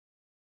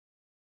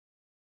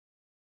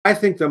I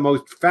think the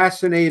most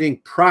fascinating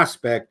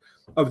prospect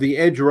of the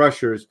edge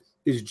rushers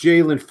is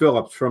Jaelan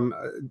Phillips from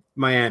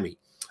Miami.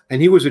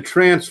 And he was a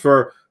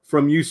transfer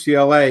from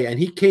UCLA, and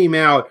he came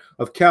out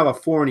of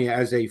California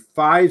as a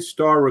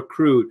 5-star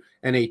recruit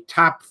and a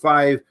top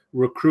 5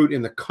 recruit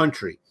in the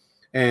country,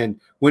 and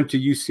went to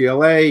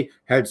UCLA,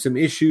 had some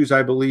issues,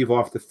 I believe,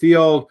 off the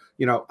field.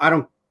 You know, I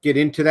don't get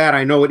into that.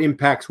 I know it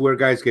impacts where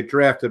guys get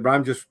drafted, but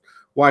I'm just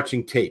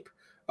watching tape.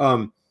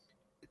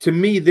 To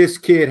me, this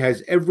kid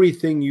has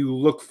everything you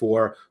look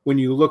for when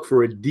you look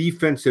for a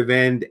defensive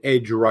end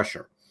edge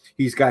rusher.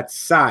 He's got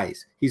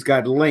size. He's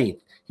got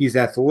length. He's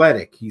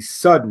athletic. He's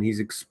sudden. He's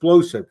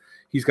explosive.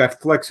 He's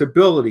got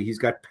flexibility. He's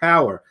got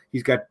power.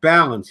 He's got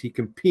balance. He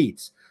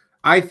competes.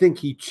 I think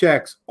he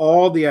checks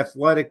all the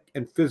athletic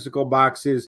and physical boxes